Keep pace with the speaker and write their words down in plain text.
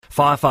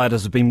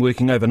Firefighters have been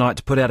working overnight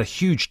to put out a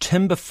huge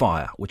timber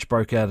fire which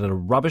broke out at a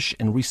rubbish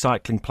and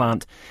recycling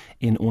plant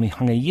in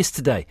Onehunga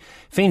yesterday.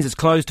 FENZ is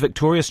closed to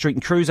Victoria Street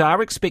and crews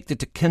are expected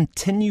to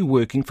continue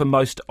working for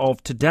most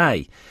of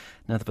today.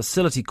 Now, the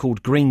facility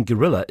called Green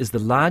Gorilla is the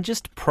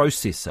largest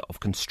processor of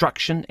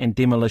construction and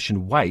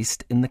demolition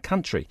waste in the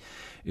country.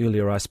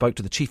 Earlier I spoke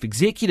to the Chief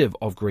Executive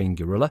of Green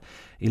Gorilla,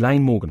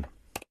 Elaine Morgan.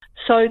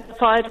 So the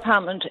fire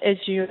department, as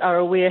you are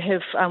aware,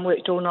 have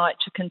worked all night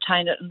to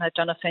contain it, and they've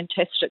done a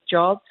fantastic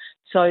job.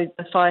 So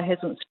the fire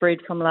hasn't spread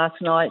from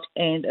last night,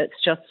 and it's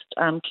just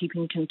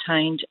keeping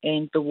contained,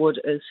 and the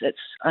wood it's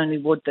only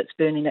wood that's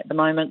burning at the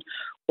moment.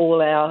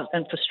 All our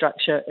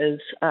infrastructure is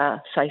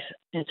safe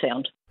and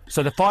sound.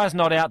 So the fire's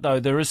not out though,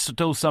 there is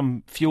still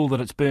some fuel that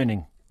it's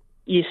burning?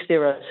 Yes,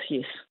 there is,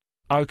 yes.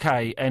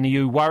 Okay, and are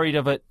you worried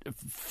of it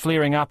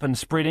flaring up and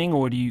spreading,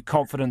 or are you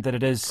confident that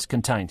it is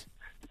contained?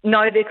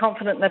 No, they're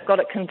confident they've got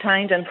it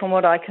contained, and from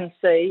what I can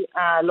see,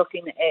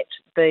 looking at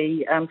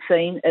the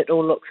scene, it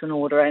all looks in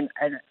order, and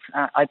it's,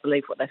 I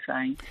believe what they're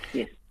saying,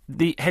 yes.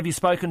 Have you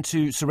spoken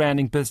to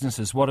surrounding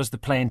businesses? What is the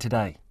plan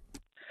today?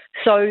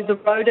 So the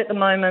road at the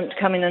moment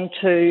coming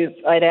into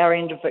at our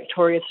end of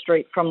Victoria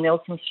Street from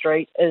Nelson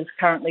Street is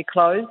currently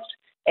closed,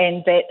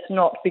 and that's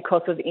not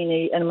because of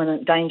any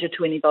imminent danger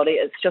to anybody.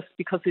 It's just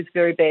because there's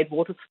very bad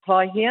water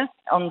supply here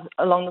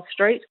along the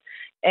street.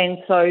 And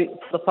so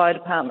for the fire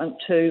department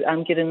to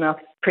get enough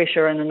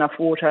pressure and enough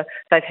water,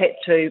 they've had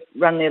to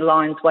run their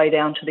lines way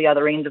down to the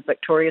other end of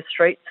Victoria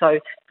Street.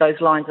 So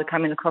those lines are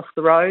coming across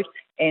the road,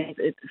 and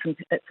it's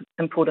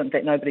important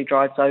that nobody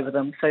drives over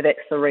them. So that's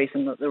the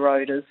reason that the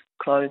road is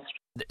closed.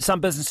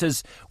 Some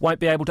businesses won't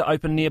be able to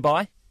open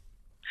nearby?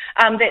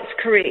 That's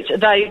correct.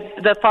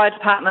 The fire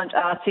department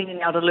are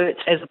sending out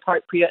alerts as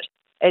appropriate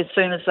as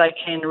soon as they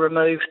can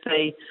remove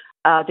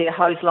their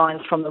hose lines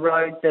from the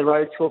roads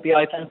will be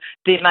open.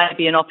 There may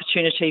be an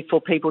opportunity for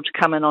people to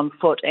come in on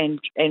foot and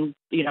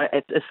you know,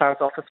 as far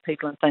as office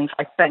people and things,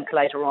 I think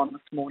later on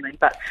this morning.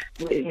 But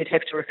you'd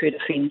have to refer to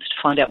FENZ to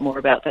find out more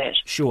about that.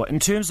 Sure. In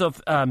terms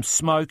of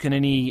smoke and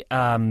any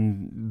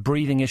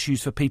breathing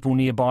issues for people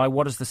nearby,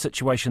 what is the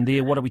situation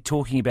there? What are we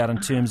talking about in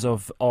terms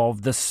of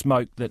the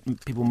smoke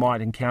that people might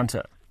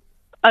encounter?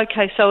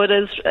 Okay, so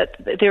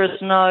there is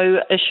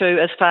no issue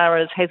as far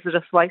as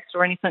hazardous waste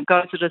or anything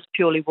goes. It is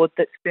purely wood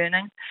that's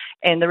burning.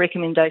 And the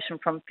recommendation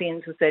from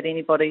FENZ is that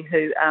anybody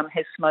who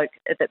has smoke,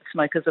 that the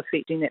smoke is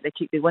affecting, that they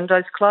keep their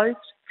windows closed.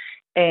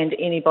 And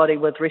anybody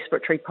with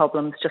respiratory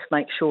problems, just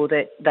make sure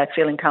that they're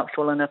feeling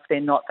comfortable, and if they're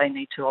not, they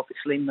need to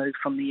obviously move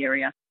from the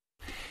area.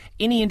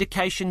 Any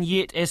indication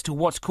yet as to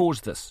what's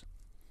caused this?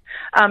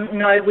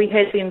 No, we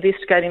had the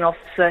investigating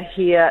officer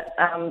here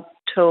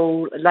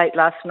till late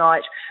last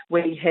night.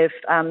 We have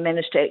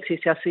managed to access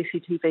our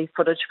CCTV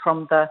footage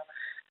from the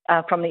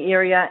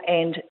area,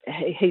 and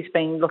he's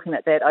been looking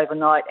at that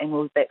overnight, and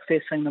we'll be back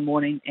first thing in the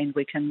morning, and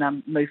we can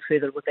move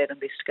further with that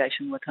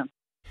investigation with him.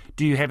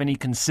 Do you have any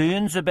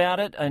concerns about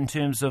it in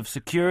terms of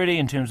security,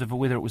 in terms of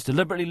whether it was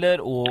deliberately lit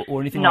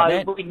or anything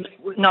like that?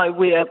 No,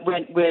 we're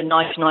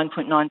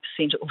 99.9%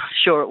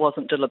 sure it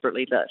wasn't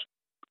deliberately lit.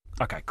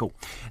 Okay, cool.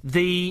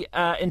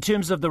 In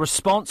terms of the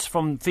response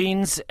from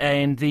FENZ,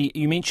 and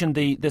you mentioned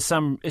there's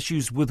some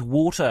issues with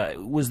water.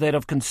 Was that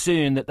of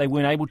concern that they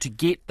weren't able to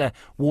get the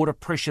water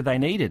pressure they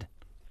needed?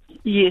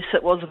 Yes,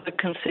 it was a big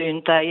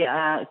concern. They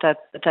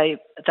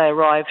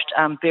arrived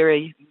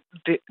very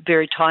in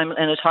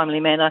a timely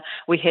manner.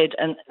 We had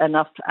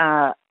enough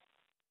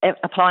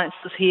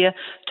appliances here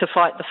to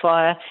fight the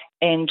fire,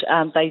 and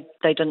they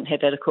didn't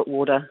have adequate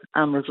water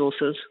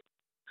resources.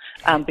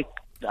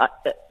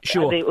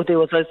 Sure. There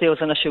was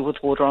an issue with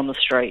water on the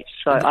street,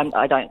 so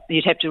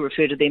you'd have to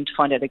refer to them to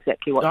find out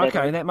exactly what.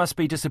 Okay, that must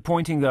be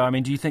disappointing, though. I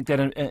mean, do you think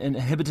that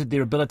inhibited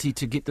their ability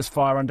to get this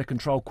fire under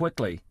control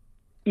quickly?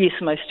 Yes,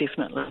 most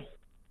definitely.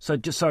 So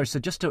just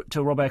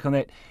to roll back on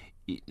that,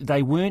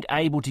 they weren't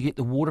able to get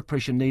the water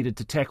pressure needed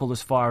to tackle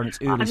this fire in its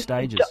early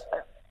stages.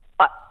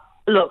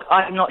 Look,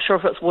 I'm not sure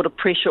if it's water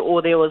pressure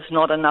or there was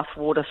not enough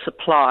water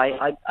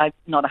supply. I'm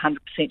not 100%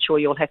 sure.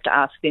 You'll have to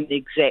ask them the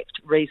exact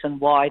reason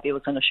why there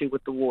was an issue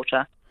with the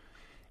water.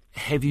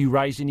 Have you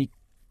raised any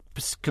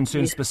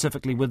concerns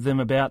specifically with them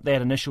about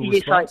that initial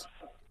response?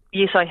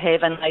 Yes, I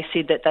have, and they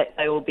said that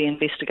they will be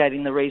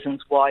investigating the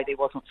reasons why there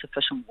wasn't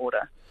sufficient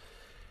water.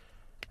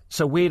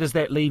 So where does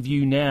that leave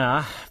you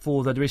now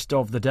for the rest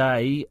of the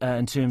day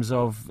in terms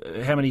of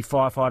how many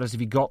firefighters have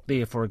you got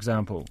there, for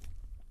example?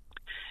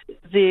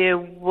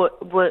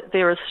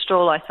 There is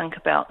still, I think,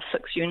 about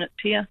 6 units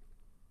here.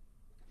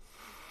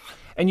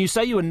 And you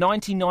say you were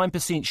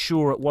 99%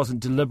 sure it wasn't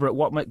deliberate.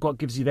 What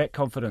gives you that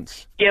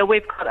confidence? Yeah,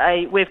 we've got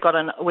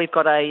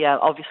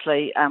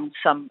obviously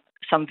some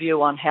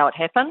view on how it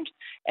happened,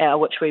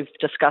 which we've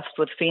discussed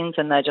with FENZ,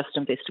 and they're just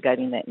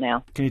investigating that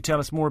now. Can you tell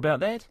us more about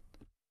that?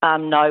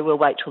 No, we'll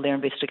wait till their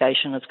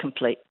investigation is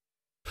complete.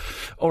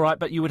 All right,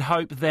 but you would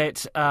hope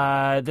that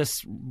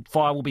this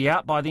fire will be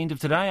out by the end of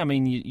today. I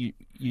mean,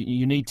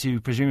 you need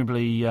to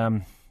presumably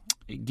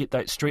get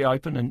that street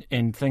open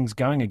and things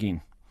going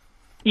again.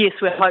 Yes,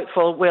 we're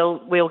hopeful.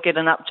 We'll get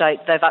an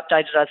update. They've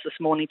updated us this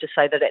morning to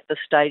say that at this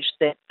stage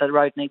that the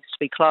road needs to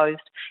be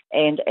closed,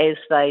 and as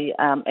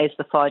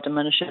the fire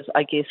diminishes,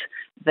 I guess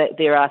that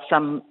there are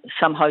some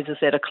hoses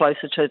that are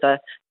closer to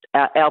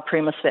our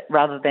premise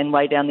rather than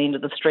way down the end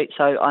of the street.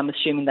 So I'm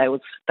assuming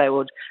they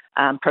would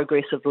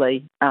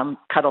progressively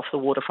cut off the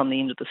water from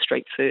the end of the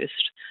street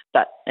first.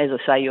 But as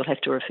I say, you'll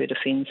have to refer to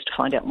FENZ to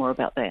find out more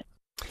about that.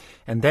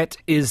 And that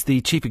is the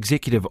Chief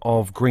Executive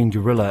of Green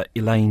Guerrilla,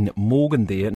 Elaine Morgan there.